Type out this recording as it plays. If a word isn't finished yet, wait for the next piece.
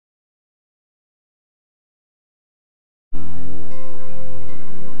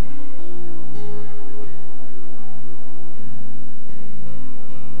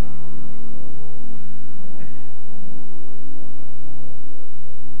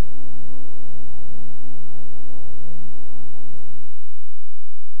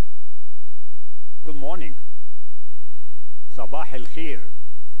صباح الخير.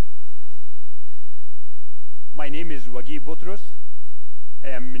 My name is Wagih Boutrus. I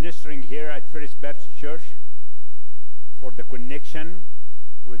am ministering here at First Baptist Church for the connection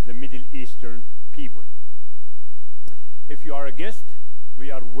with the Middle Eastern people. If you are a guest,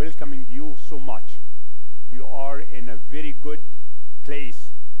 we are welcoming you so much. You are in a very good place,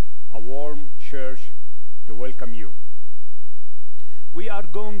 a warm church to welcome you. We are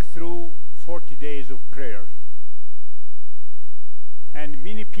going through 40 days of prayer. And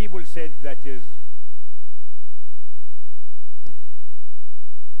many people said that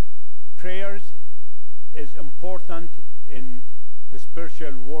prayers is important in the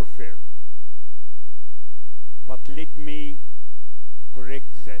spiritual warfare. But let me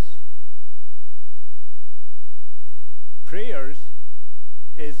correct this. Prayers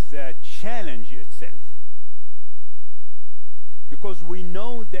is the challenge itself. Because we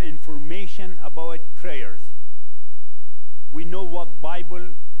know the information about prayers. We know what Bible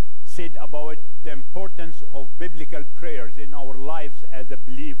said about the importance of biblical prayers in our lives as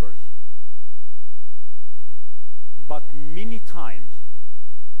believers. But many times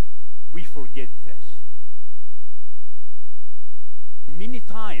we forget this. Many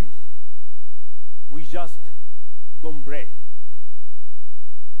times we just don't pray.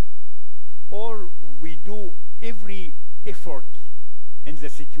 Or we do every effort in the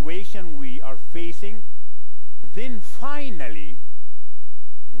situation we are facing, then finally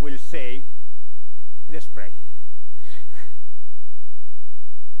we'll say, let's pray.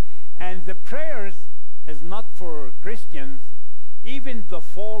 And the prayers is not for Christians. Even the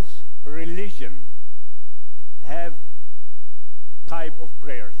false religions have type of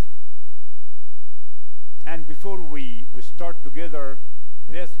prayers. And before we start together,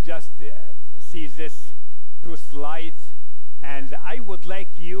 let's just see this two slides. And I will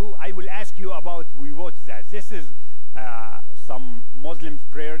ask you about, we watch that. This is some Muslims'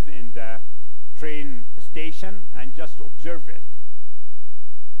 prayers in the train station, and just observe it.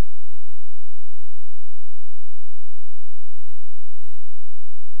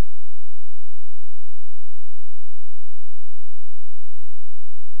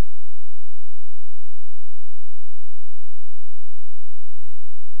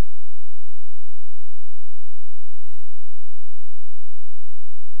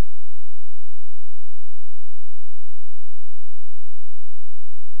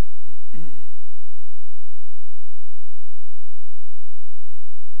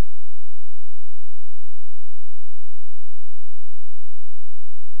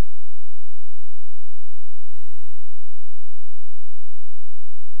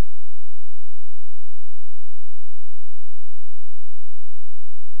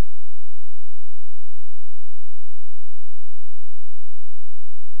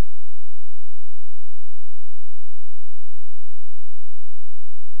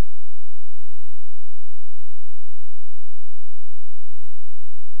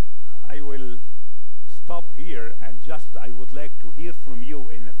 I will stop here, and just I would like to hear from you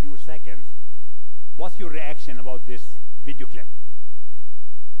in a few seconds. What's your reaction about this video clip?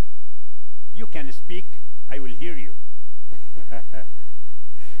 You can speak, I will hear you.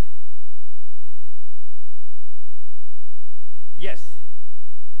 Yes,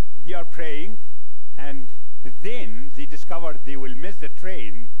 they are praying, and then they discover they will miss the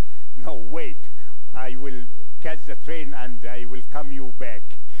train. No, wait, I will catch the train and I will come you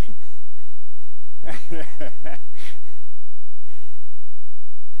back.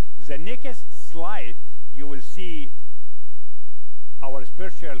 The next slide, you will see our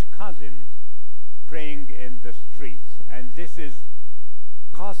spiritual cousin praying in the streets, and this is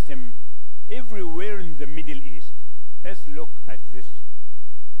custom everywhere in the Middle East. Let's look at this.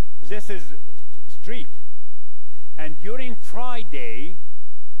 This is street, and during Friday,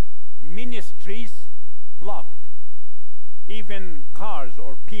 many streets blocked. Even cars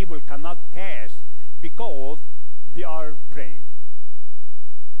or people cannot pass because they are praying.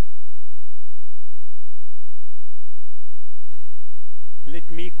 Let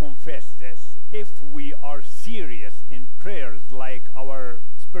me confess this. If we are serious in prayers like our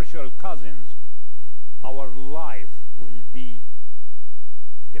spiritual cousins, our life will be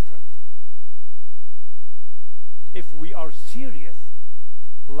different. If we are serious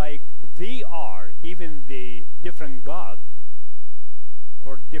like they are, even the different God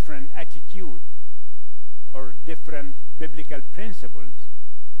or different attitude or different biblical principles,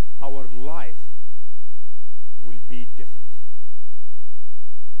 our life will be different.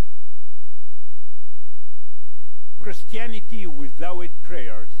 Christianity without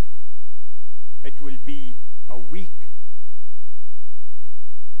prayers, it will be a weak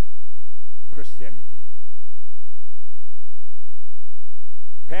Christianity.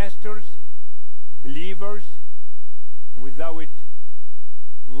 pastors, believers, without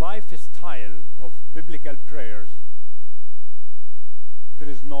lifestyle of biblical prayers, there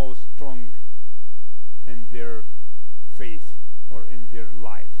is no strong in their faith or in their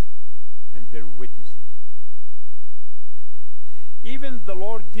lives and their witnesses. Even the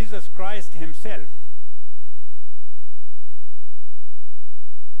Lord Jesus Christ himself,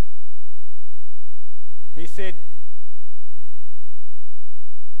 he said,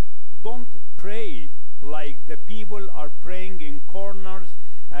 don't pray like the people are praying in corners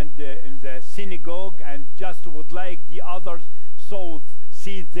and in the synagogue and just would like the others so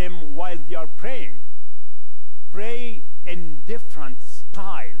see them while they are praying. Pray in different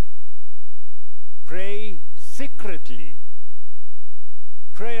style. Pray secretly.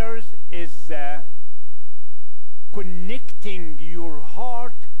 Prayers is connecting your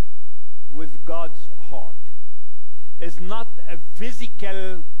heart with God's heart. It's not a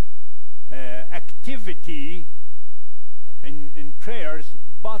physical activity in prayers,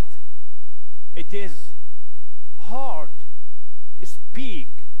 but it is heart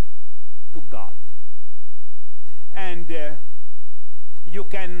speak to God. And you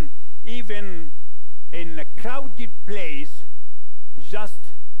can even in a crowded place,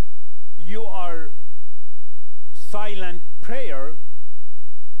 just you are silent prayer,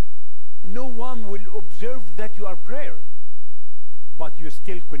 no one will observe that you are prayer, but you're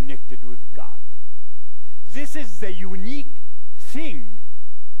still connected with God. This is the unique thing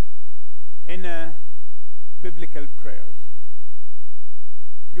in biblical prayers.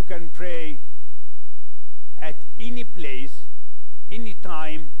 You can pray at any place, any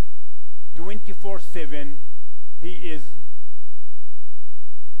time, 24/7. He is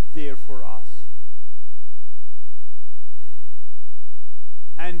there for us.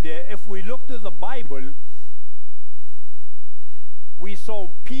 And if we look to the Bible, we saw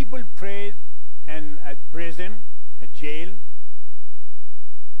people pray at prison, at jail,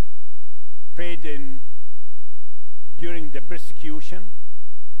 prayed during the persecution.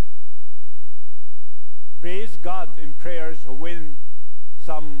 Praise God in prayers when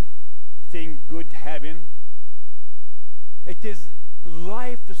something good happened. It is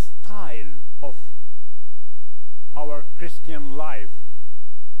lifestyle of our Christian life.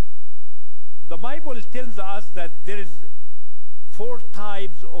 The Bible tells us that there is 4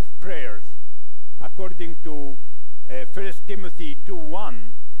 types of prayers, according to 1 Timothy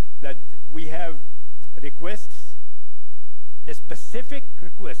 2:1, that we have requests, specific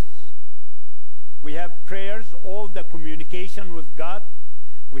requests. We have prayers, all the communication with God.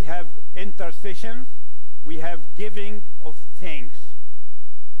 We have intercessions. We have giving of thanks.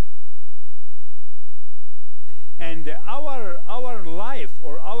 And our life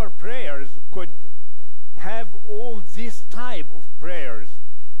or our prayers could have all these type of prayers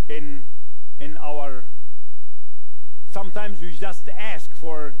in our. Sometimes we just ask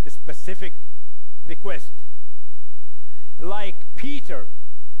for a specific request, like Peter,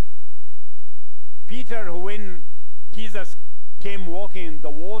 when Jesus came walking in the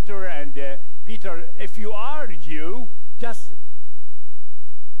water, and Peter, if you are Jew, just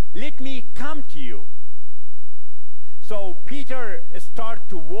let me come to you. So Peter started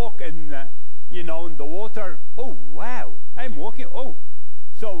to walk in the water. Oh wow, I'm walking. Oh,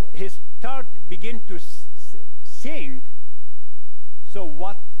 so he begin to sink. So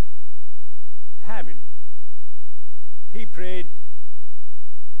what happened? He prayed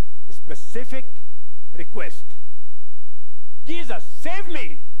a specific request. Jesus, save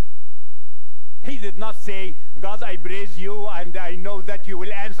me. He did not say, God, I praise you and I know that you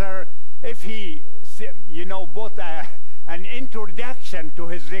will answer. If he, brought an introduction to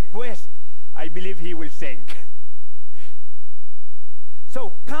his request, I believe he will sink.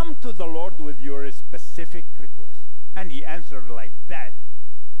 So come to the Lord with your specific request. And he answered like that.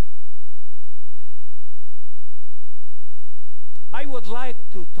 I would like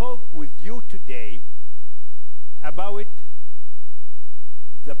to talk with you today about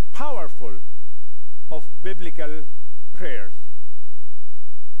the powerful of biblical prayers.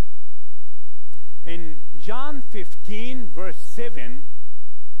 In John 15, verse 7,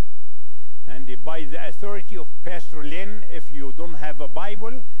 and by the authority of Pastor Lynn, if you don't have a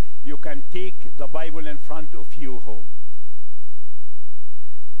Bible, you can take the Bible in front of you home.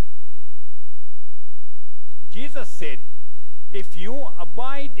 Jesus said, if you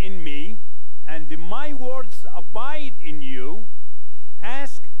abide in me, and my words abide in you,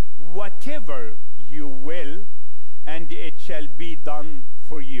 ask whatever you will, and it shall be done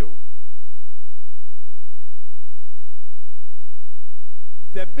for you.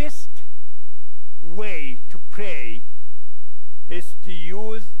 The best way to pray is to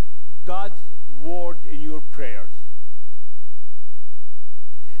use God's word in your prayers.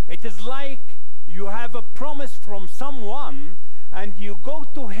 It is like you have a promise from someone and you go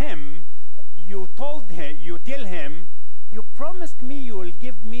to him, you tell him, you promised me you will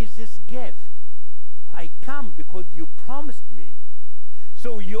give me this gift. I come because you promised me.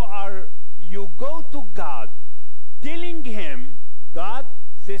 So you go to God, telling him, God,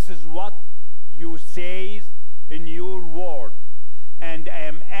 this is what you say in your word, and I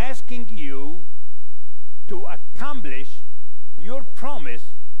am asking you to accomplish your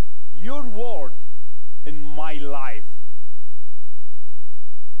promise, your word in my life.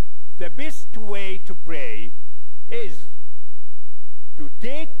 The best way to pray is to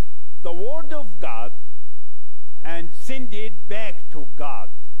take the word of God and send it back to God.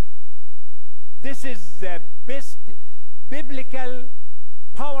 This is the best biblical,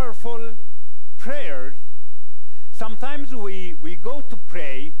 powerful prayers. Sometimes we go to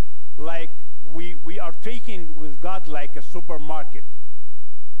pray like we are taking with God like a supermarket.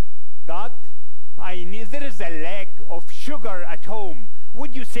 God, there is a lack of sugar at home.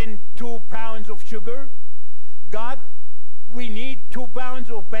 Would you send 2 pounds of sugar? God, we need 2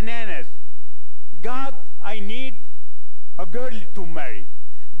 pounds of bananas. God, I need a girl to marry.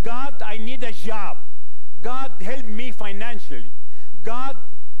 God, I need a job. God, help me financially. God,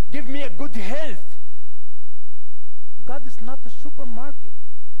 give me a good health. God is not a supermarket.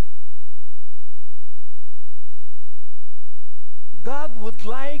 God would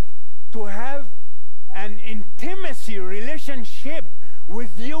like to have an intimacy relationship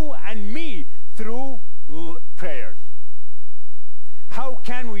with you and me through prayers. How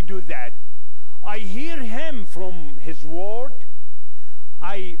can we do that? I hear him from his word.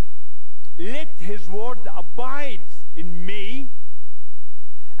 I let his word abide in me,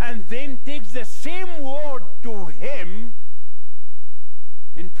 and then take the same word to him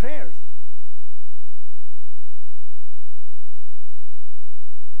in prayers.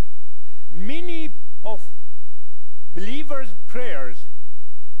 Many of believers' prayers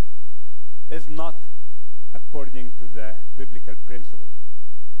is not according to the biblical principle.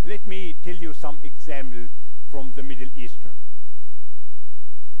 Let me tell you some examples from the Middle Eastern.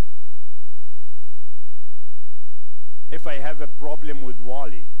 If I have a problem with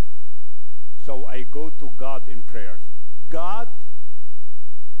Wally, so I go to God in prayers. God,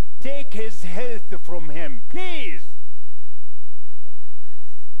 take his health from him, please.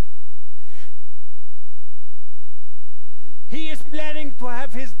 He is planning to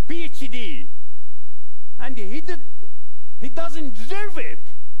have his PhD, and he doesn't deserve it.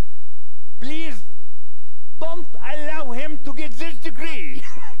 Please don't allow him to get this degree.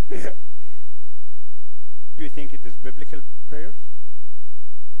 Do you think it is biblical prayers?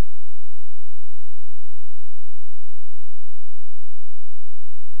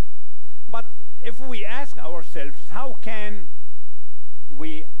 But if we ask ourselves, how can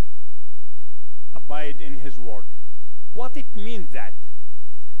we abide in his word? What it means that?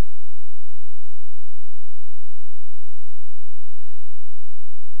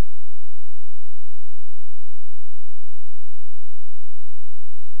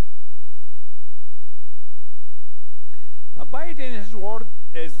 Abide in his word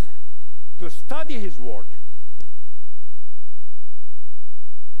is to study his word.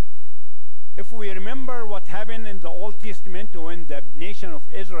 If we remember what happened in the Old Testament when the nation of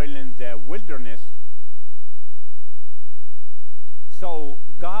Israel in the wilderness, so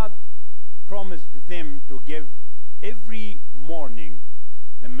God promised them to give every morning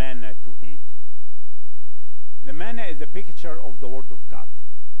the manna to eat. The manna is a picture of the word of God.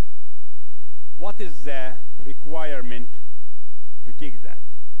 What is the requirement to take that?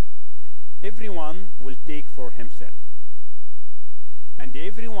 Everyone will take for himself, and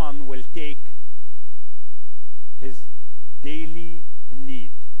everyone will take his daily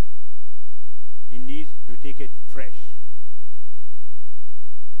need. He needs to take it fresh.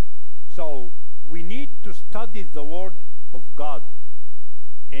 So we need to study the word of God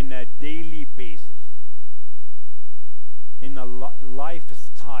in a daily basis, in a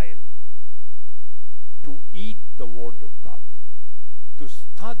lifestyle, to eat the word of God, to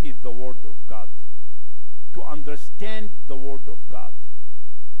study the word of God, to understand the word of God.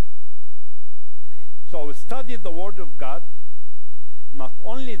 So study the word of God. Not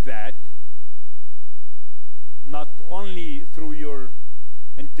only that, not only through your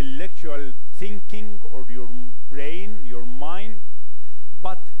intellectual thinking or your brain, your mind,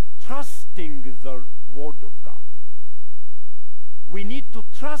 but trusting the word of God. We need to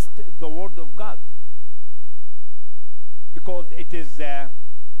trust the word of God, because it is the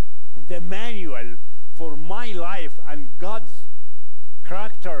manual for my life and God's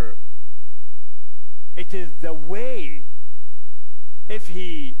character. It is the way. If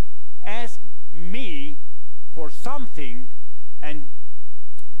he asks me for something and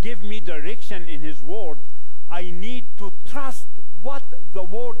give me direction in his word, I need to trust what the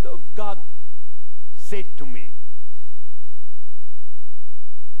word of God said to me.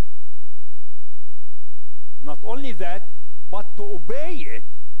 Not only that, but to obey it.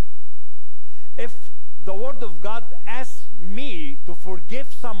 If the word of God asks me to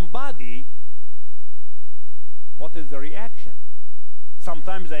forgive somebody, what is the reaction?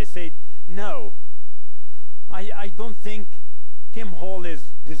 Sometimes I say, no, I don't think Tim Hall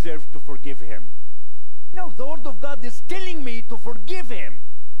is deserved to forgive him. No, the word of God is telling me to forgive him.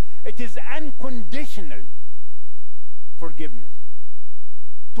 It is unconditional forgiveness.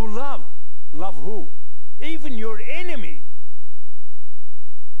 To love. Love who? Even your enemy.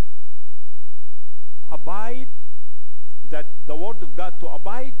 Abide, that the word of God to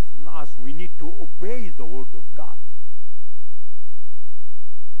abide in us, we need to obey the word of God.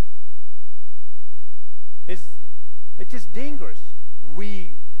 It is dangerous.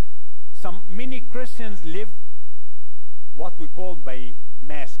 Many Christians live what we call by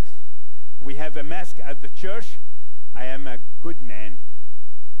masks. We have a mask at the church. I am a good man.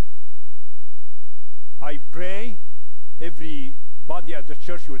 I pray. Everybody at the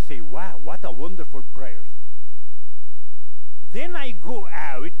church will say, wow, what a wonderful prayers. Then I go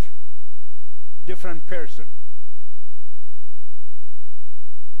out, different person.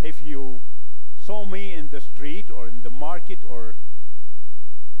 If you saw me in the street or in the market, or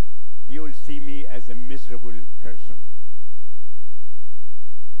you will see me as a miserable person.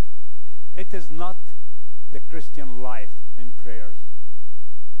 It is not the Christian life in prayers.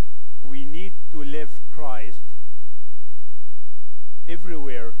 We need to live Christ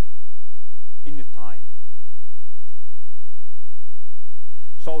everywhere in the time.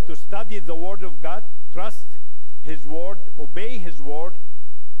 So to study the Word of God, trust His Word, obey His Word,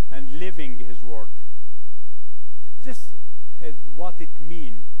 and living His Word. This is what it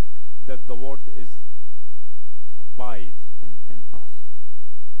means that the Word is abides in us.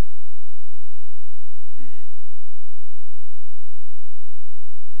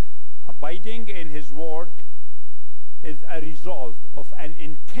 Abiding in His Word is a result of an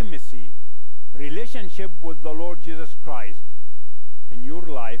intimacy relationship with the Lord Jesus Christ in your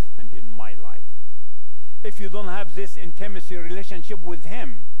life and in my life. If you don't have this intimacy relationship with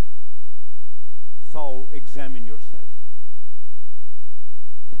Him, so examine yourself.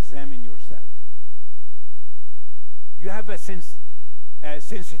 Examine yourself. You have a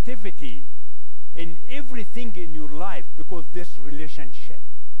sensitivity in everything in your life because this relationship.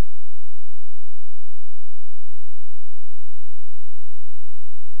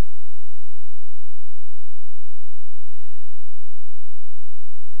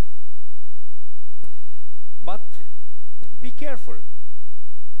 But be careful.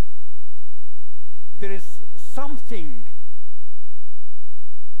 There is something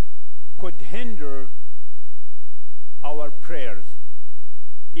could hinder our prayers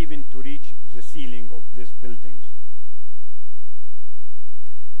even to reach the ceiling of these buildings.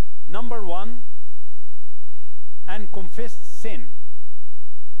 Number one, unconfessed sin.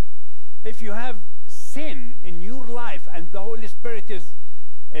 If you have sin in your life and the Holy Spirit is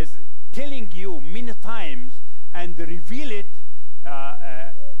telling you many times and reveal it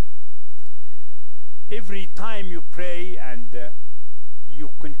every time you pray, and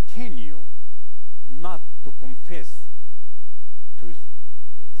you continue not to confess to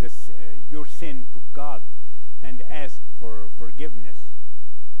your sin to God and ask for forgiveness,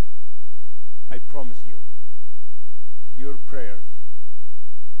 I promise you, your prayers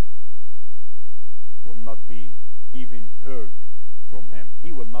will not be even heard from Him.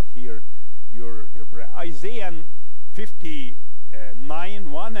 He will not hear your prayer. Isaiah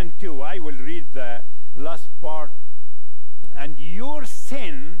 59, 1 and 2, I will read the last part. And your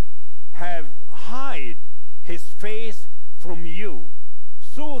sin have hid His face from you,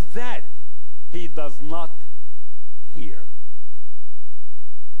 so that He does not hear.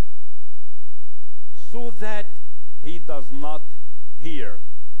 So that He does not hear.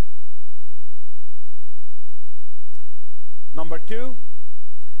 Number two,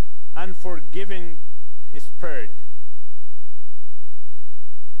 unforgiving spirit.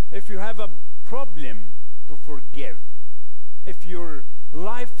 If you have a problem to forgive, if your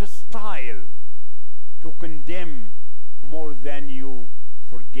lifestyle to condemn more than you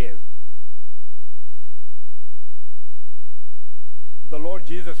forgive, the Lord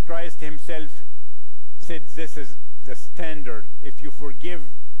Jesus Christ Himself said this is the standard. If you forgive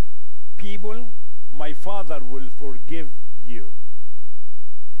people, my Father will forgive you.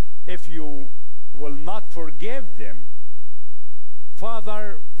 if you will not forgive them,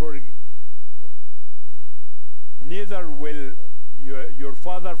 neither will your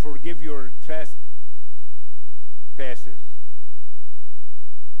Father forgive your trespasses.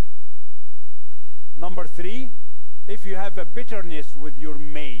 Number 3, if you have a bitterness with your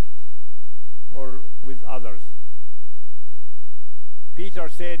mate or with others. Peter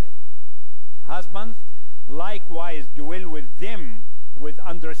said, husbands, likewise dwell with them with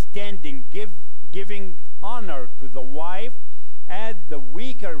understanding, giving honor to the wife as the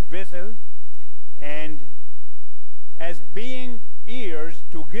weaker vessel, and as being heirs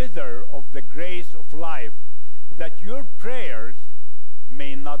together of the grace of life, that your prayers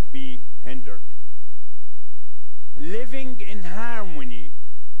may not be hindered. Living in harmony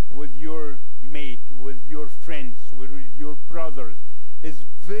with your mate, with your friends, with your brothers is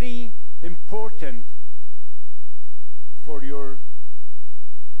very important for your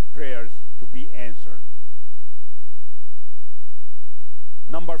prayers to be answered.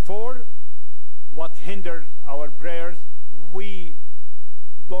 Number 4, what hinders our prayers? We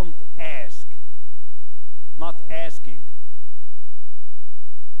don't ask. Not asking.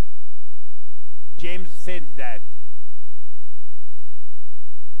 James said that.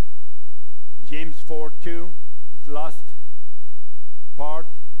 James 4:2, the last part,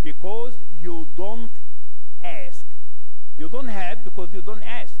 because you don't ask. You don't have because you don't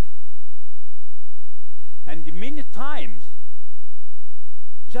ask. And many times,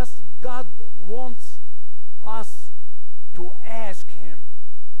 just God wants us to ask Him.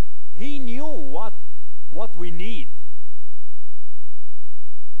 He knew what we need.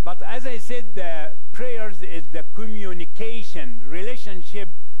 But as I said, the prayers is the communication, relationship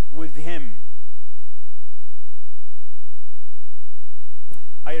with Him.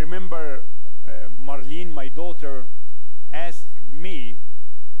 I remember Marlene, my daughter, asked me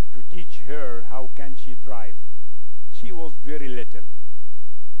to teach her how can she drive. She was very little.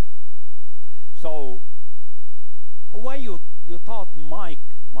 So, why you taught Mike,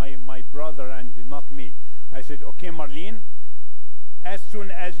 my brother, and not me? I said, okay, Marlene, as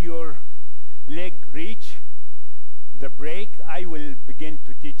soon as your leg reach the brake, I will begin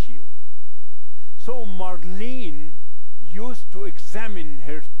to teach you. So Marlene used to examine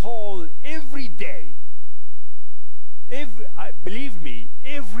her toe every day. Believe me,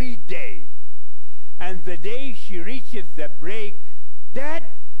 every day. And the day she reaches the brake, Dad,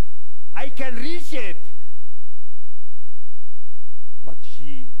 I can reach it. But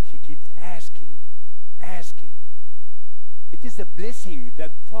she keeps asking. It is a blessing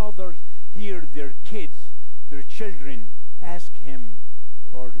that fathers hear their kids, their children, ask him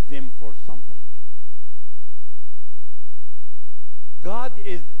or them for something. God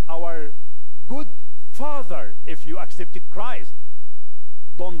is our good Father if you accepted Christ.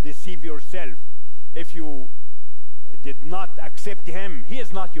 Don't deceive yourself. If you did not accept Him, He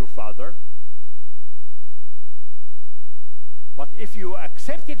is not your Father. But if you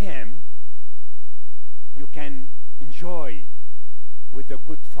accepted Him, you can enjoy with a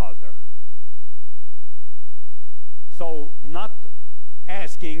good Father. So not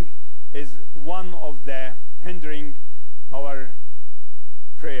asking is one of the hindering our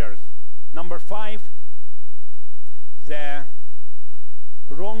prayers. Number 5, the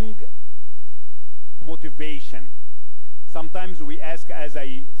wrong motivation. Sometimes we ask, as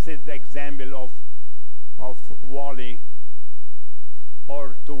I said, the example of Wally,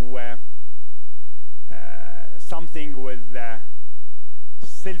 or to something with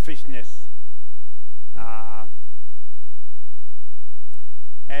selfishness,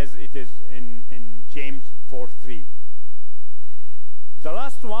 as it is in James 4:3. The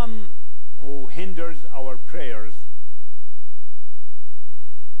last one who hinders our prayers,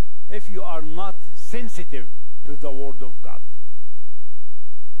 if you are not sensitive to the Word of God.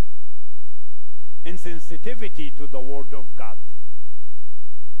 Insensitivity to the Word of God.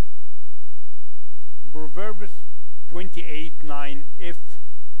 Proverbs 28:9, if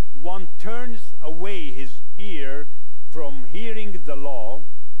one turns away his ear from hearing the law,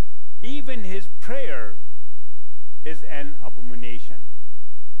 even his prayer is an abomination.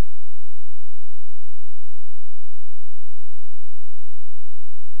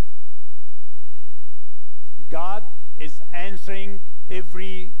 God is answering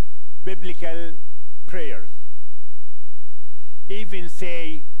every biblical prayers. Even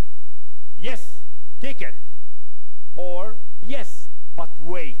say, yes, take it, or yes, but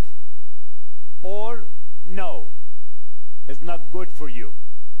wait, or no, it's not good for you.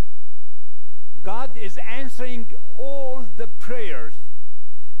 God is answering all the prayers.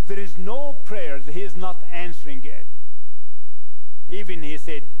 There is no prayers He is not answering it. Even He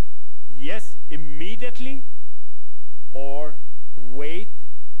said, yes immediately, or wait,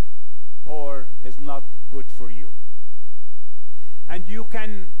 or is not good for you. And you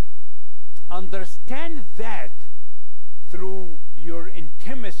can understand that through your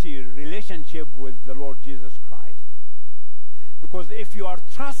intimacy relationship with the Lord Jesus Christ. Because if you are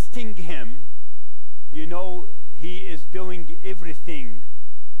trusting Him, you know He is doing everything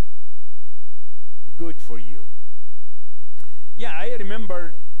good for you. Yeah, I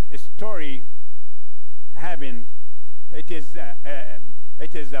remember a story happened. It is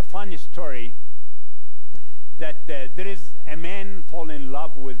a funny story that there is a man fall in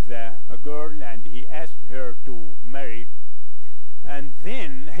love with a girl, and he asked her to marry, and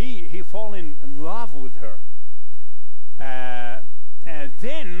then he fall in love with her, and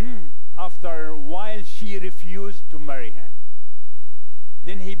then after a while she refused to marry him.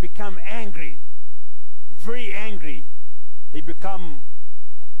 Then he become angry, very angry. He become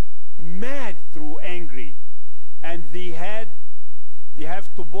mad through angry, and they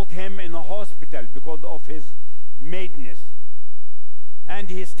have to put him in a hospital because of his madness. And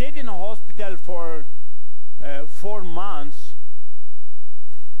he stayed in a hospital for 4 months,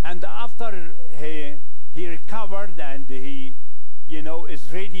 and after he recovered and he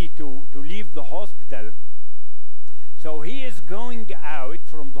is ready to leave the hospital, so he is going out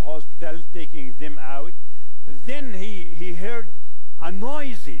from the hospital, taking them out. Then he heard a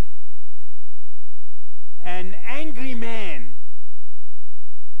noisy, an angry man.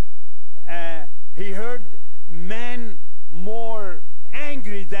 He heard man more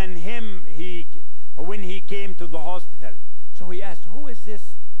angry than him when he came to the hospital. So he asked, who is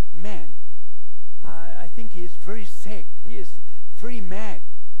this man? I think he is very sick. He is very mad.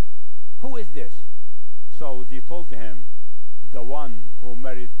 Who is this? So they told him, the one who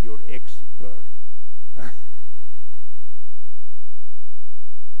married your ex-girl.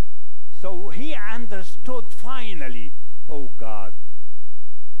 So he understood finally, oh God,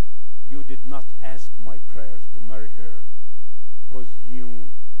 you did not ask my prayers to marry her because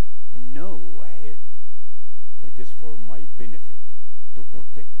you know ahead it is for my benefit to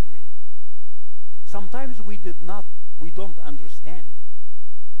protect me. Sometimes we don't understand.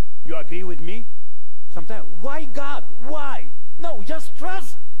 You agree with me? Sometimes, why God? Why? No, just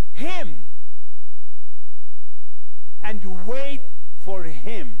trust Him and wait for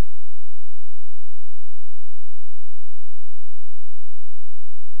Him.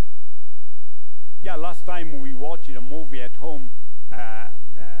 Yeah, last time we watched a movie at home,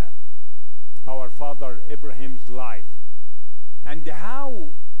 our father Abraham's life, and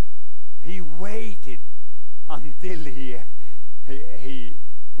how he waited until he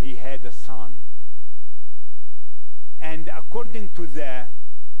had a son. And according to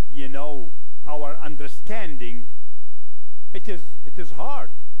our understanding, it is hard.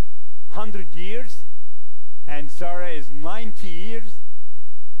 100 years, and Sarah is 90 years.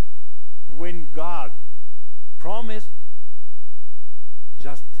 When God promised,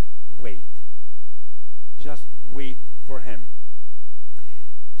 just wait. Just wait for Him.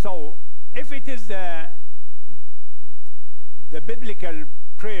 So, if it is the biblical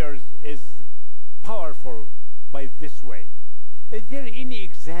prayers is powerful by this way, is there any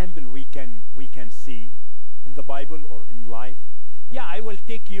example we can see in the Bible or in life? Yeah, I will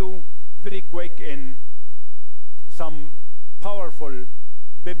take you very quick in some powerful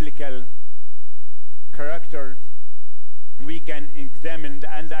biblical characters we can examine,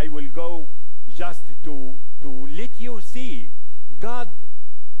 and I will go just to let you see God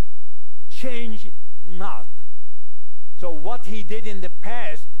change not. So what He did in the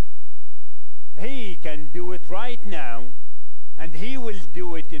past, He can do it right now, and He will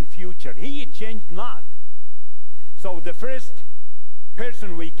do it in future. He changed not. So the first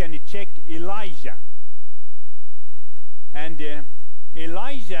person we can check, Elijah. And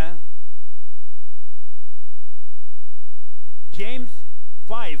Elijah, James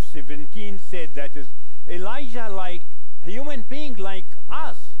 5:17 said that is Elijah like a human being like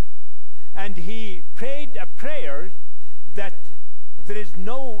us, and he prayed a prayer that there is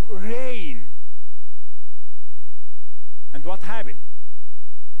no rain. And what happened?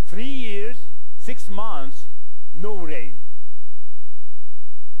 3 years, 6 months, no rain.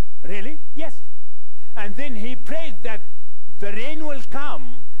 Really? Yes. And then he prayed that the rain will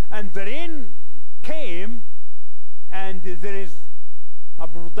come, and the rain came, and there is a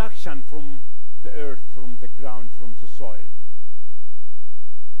production from the earth, from the ground, from the soil.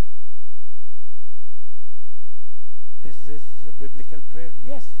 Is this a biblical prayer?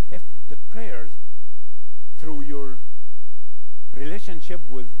 Yes. If the prayers through your relationship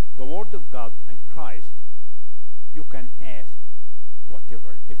with the Word of God and Christ, you can ask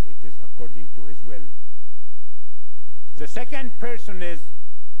whatever, if it is according to his will. The second person is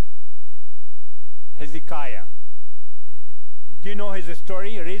Hezekiah. Do you know his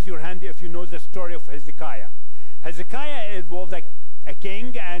story? Raise your hand if you know the story of Hezekiah. Hezekiah was a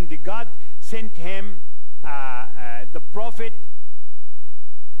king, and God sent him the prophet,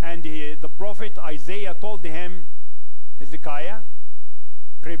 and the prophet Isaiah told him, Hezekiah,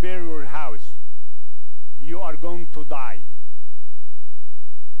 prepare your house. You are going to die.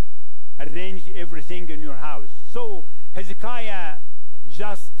 Arrange everything in your house. So Hezekiah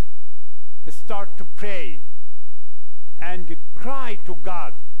just start to pray and cry to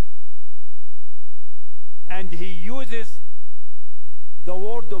God. And he uses the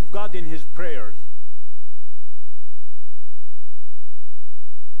word of God in his prayers.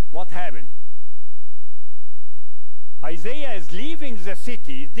 What happened? Isaiah is leaving the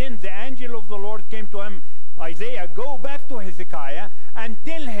city. Then the angel of the Lord came to him. Isaiah, go back to Hezekiah and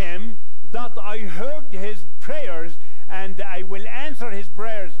tell him that I heard his prayers and I will answer his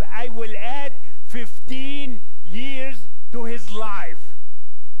prayers. I will add 15 years to his life.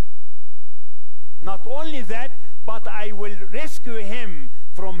 Not only that, but I will rescue him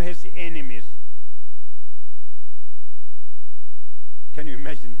from his enemies. Can you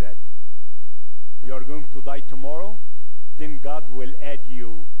imagine that? You are going to die tomorrow, then God will add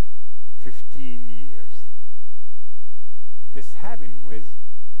you 15 years. This happened with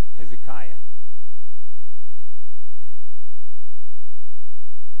Hezekiah.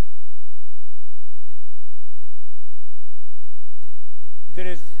 There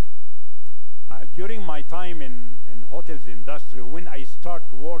is, during my time in hotels industry, when I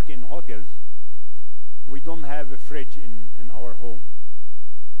start work in hotels, we don't have a fridge in our home.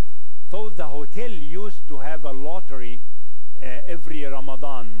 So the hotel used to have a lottery every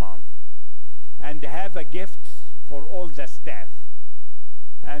Ramadan month and have a gifts for all the staff.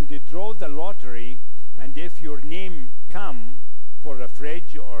 And they draw the lottery, and if your name come for a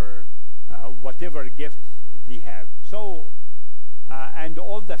fridge or whatever gifts they have. So, and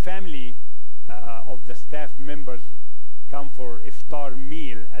all the family of the staff members come for iftar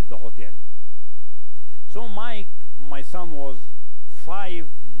meal at the hotel. So my son was 5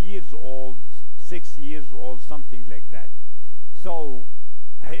 years old, 6 years old, something like that. So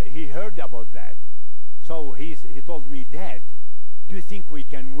he heard about that. So he told me, Dad, do you think we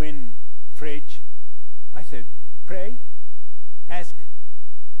can win fridge? I said, pray, ask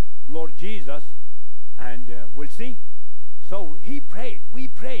Lord Jesus, and we'll see. So he prayed. We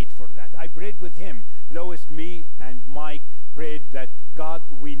prayed for that. I prayed with him. Lois, me, and Mike prayed that, God,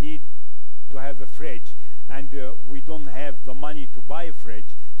 we need to have a fridge, and we don't have the money to buy a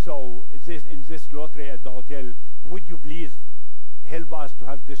fridge. So in this lottery at the hotel, would you please help us to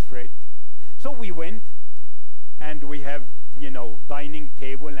have this fridge? So we went, and we have, dining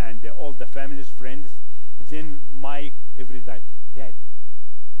table and all the family's friends. Then Mike every day, Dad,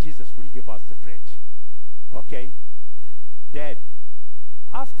 Jesus will give us the fridge. Okay. Dad,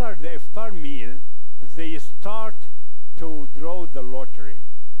 after the iftar meal, they start to draw the lottery.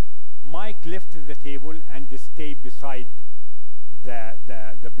 Mike left the table and stayed beside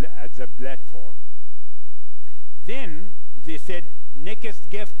the platform. Then they said, next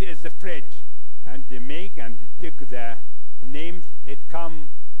gift is the fridge, and they make and take the names. It come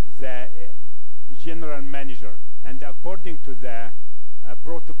the general manager, and according to the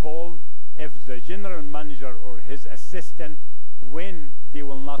protocol, if the general manager or his assistant win, they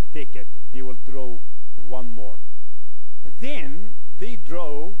will not take it. They will draw one more. Then they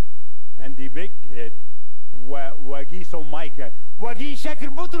draw and they make it Wagih. So Mike, Wagih Shakir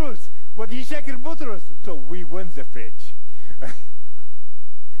Boutrus, Wagih Shakir Boutrus. So we won the fridge.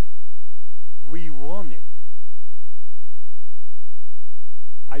 We won it.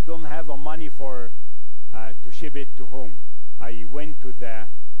 I don't have a money for to ship it to home. I went to the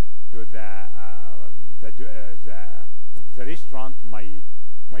restaurant,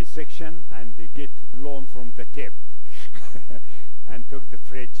 my section, and they get loan from the tip, and took the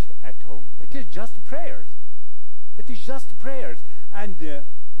fridge at home. It is just prayers. It is just prayers, and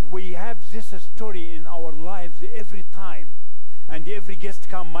we have this story in our lives every time. And every guest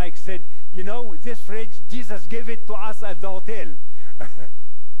come, Mike said, this fridge, Jesus gave it to us at the hotel.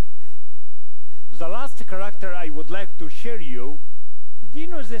 The last character I would like to share you. Do you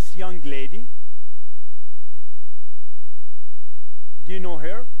know this young lady? Do you know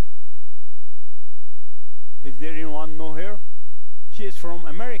her? Is there anyone know her? She is from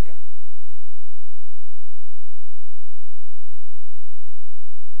America.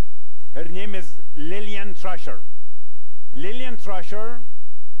 Her name is Lillian Trusher. Lillian Trusher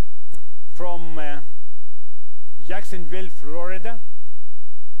from Jacksonville, Florida.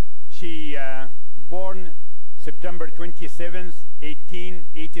 She born September 27th,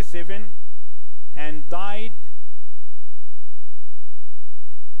 1887, and died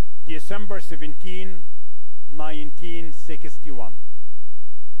December 17, 1961.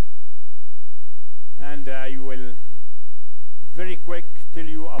 And I will very quick tell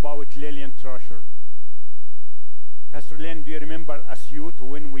you about Lillian Trusher. Pastor Len, do you remember as youth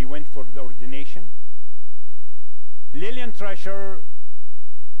when we went for the ordination? Lillian Trusher,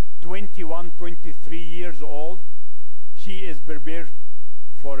 21, 23 years old. She is prepared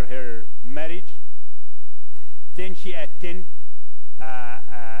for her marriage. Then she attended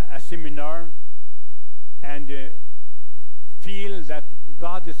a seminar and feel that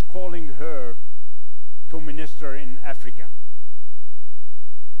God is calling her to minister in Africa.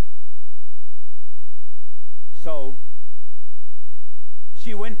 So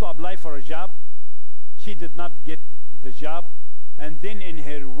she went to apply for a job. She did not get the job. And then in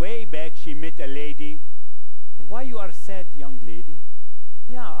her way back, she met a lady. Why you are sad, young lady?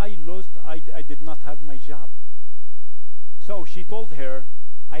 Yeah, I lost. I did not have my job. So she told her,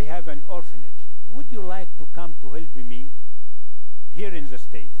 I have an orphanage. Would you like to come to help me here in the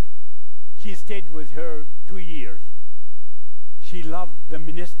States? She stayed with her 2 years. She loved the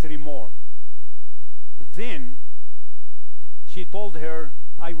ministry more. Then she told her,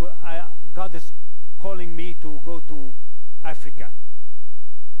 God is calling me to go to Africa.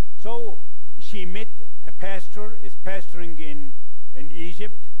 So she met a pastor, is pastoring in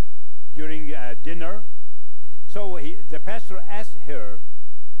Egypt during dinner. So the pastor asked her,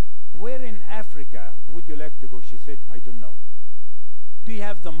 where in Africa would you like to go? She said, I don't know. Do you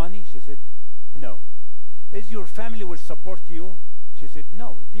have the money? She said, no. Is your family will support you? She said,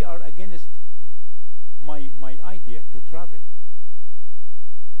 no, they are against my idea to travel.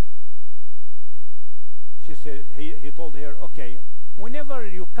 She said, he told her, okay, whenever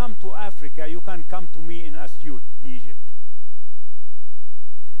you come to Africa, you can come to me in Asyut, Egypt.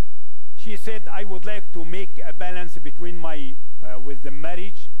 She said, I would like to make a balance between my with the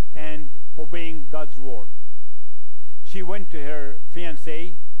marriage and obeying God's word. She went to her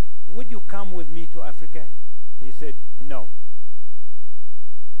fiancé, would you come with me to Africa? He said, no.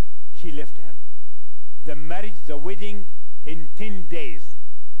 She left him. The marriage, the wedding, in 10 days,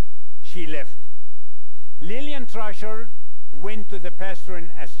 she left. Lillian Trusher went to the pastor in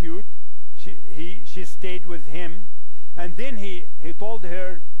Asyut. She stayed with him. And then he told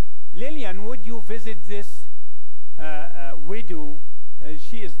her, Lillian, would you visit this widow?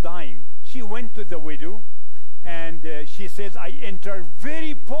 She is dying. She went to the widow, and she says, I enter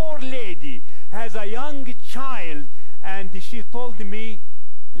very poor lady, has a young child, and she told me,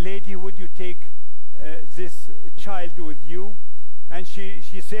 lady, would you take this child with you? And she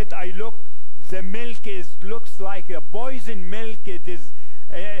said, I look, the milk looks like a poison milk. It is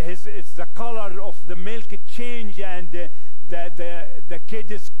it's the color of the milk change, and the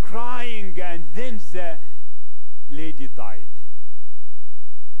kid is crying, and then the lady died.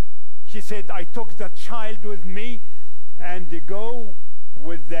 She said, I took the child with me and go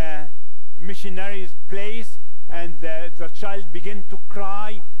with the missionary's place, and the child began to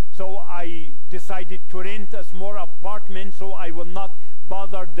cry. So I decided to rent a small apartment so I will not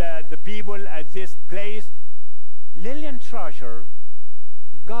bother the people at this place. Lillian Trusher,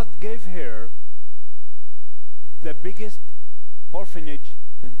 God gave her the biggest orphanage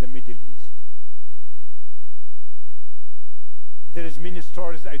in the Middle East. There is many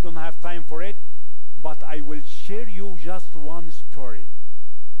stories, I don't have time for it, but I will share you just one story.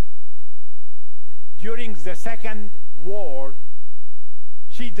 During the Second War,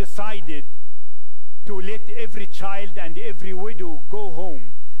 she decided to let every child and every widow go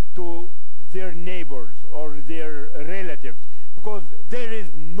home to their neighbors or their relatives, because there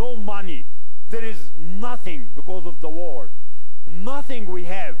is no money, there is nothing because of the war, nothing we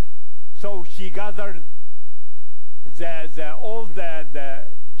have. So she gathered all the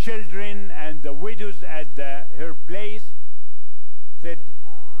children and the widows at her place, said,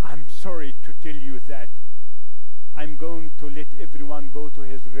 I'm sorry to tell you that I'm going to let everyone go to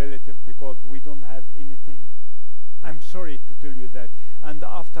his relative because we don't have anything. I'm sorry to tell you that. And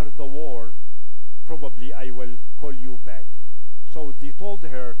after the war, probably I will call you back. So they told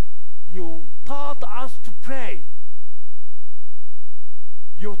her, you taught us to pray.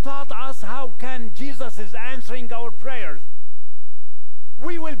 You taught us how can Jesus is answering our prayers.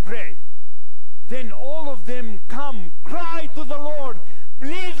 We will pray. Then all of them come, cry to the Lord.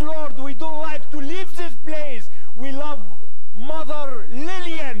 Please, Lord, we don't like to leave this place. We love Mother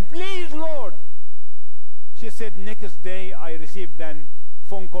Lillian. Please, Lord. She said, next day I received a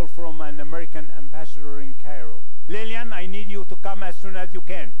phone call from an American ambassador in Cairo. Lillian, I need you to come as soon as you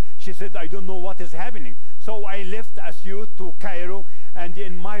can. She said, I don't know what is happening. So I left Asyut to Cairo, and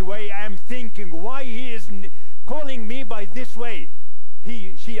in my way, I'm thinking, why he is calling me by this way?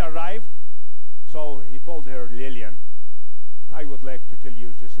 She arrived, so he told her, Lillian, I would like to tell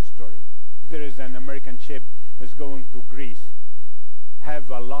you this story. There is an American ship is going to Greece, have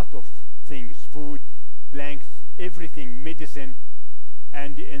a lot of things, food, blanks, everything, medicine,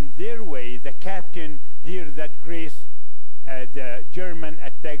 and in their way, the captain hears that Greece, the German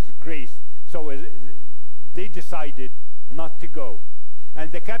attacks Greece, so they decided not to go.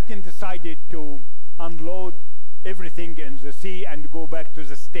 And the captain decided to unload everything in the sea and go back to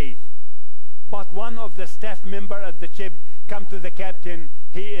the States. But one of the staff members at the ship come to the captain.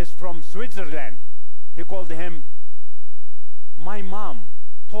 He is from Switzerland. He called him, my mom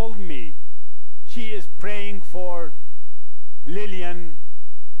told me she is praying for Lillian,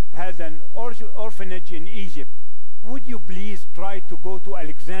 has an orphanage in Egypt. Would you please try to go to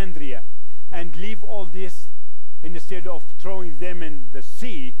Alexandria and leave all this instead of throwing them in the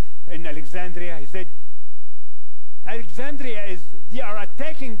sea in Alexandria? He said, Alexandria they are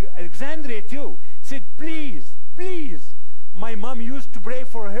attacking Alexandria too. He said, please, please, my mom used to pray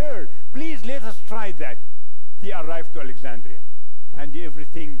for her. Please let us try that. They arrived to Alexandria, and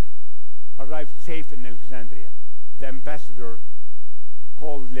everything arrived safe in Alexandria. The ambassador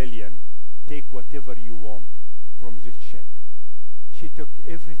called Lillian, take whatever you want from this ship. She took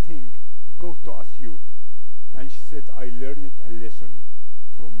everything, go to Asyut. And she said, I learned a lesson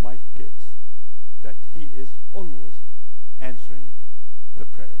from my kids, that he is always answering the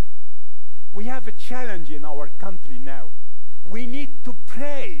prayers. We have a challenge in our country now. We need to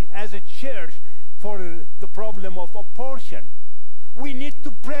pray as a church for the problem of abortion. We need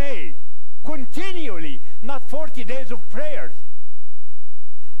to pray continually, not 40 days of prayers.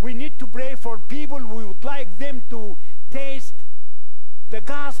 We need to pray for people. We would like them to taste the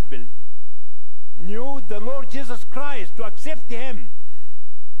gospel, knew the Lord Jesus Christ, to accept him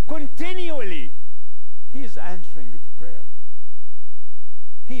continually. He is answering the prayers.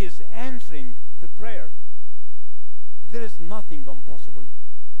 He is answering the prayers. There is nothing impossible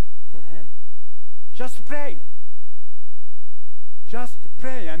for him. Just pray. Just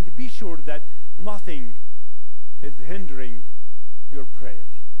pray and be sure that nothing is hindering your prayers.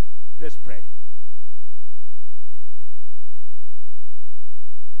 Let's pray.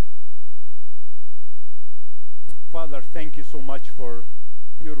 Father, thank you so much for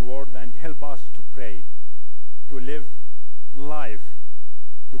your word, and help us to pray, to live life,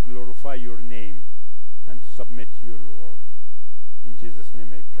 to glorify your name, and to submit to your word. In Jesus'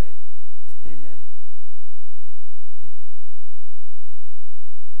 name I pray. Amen.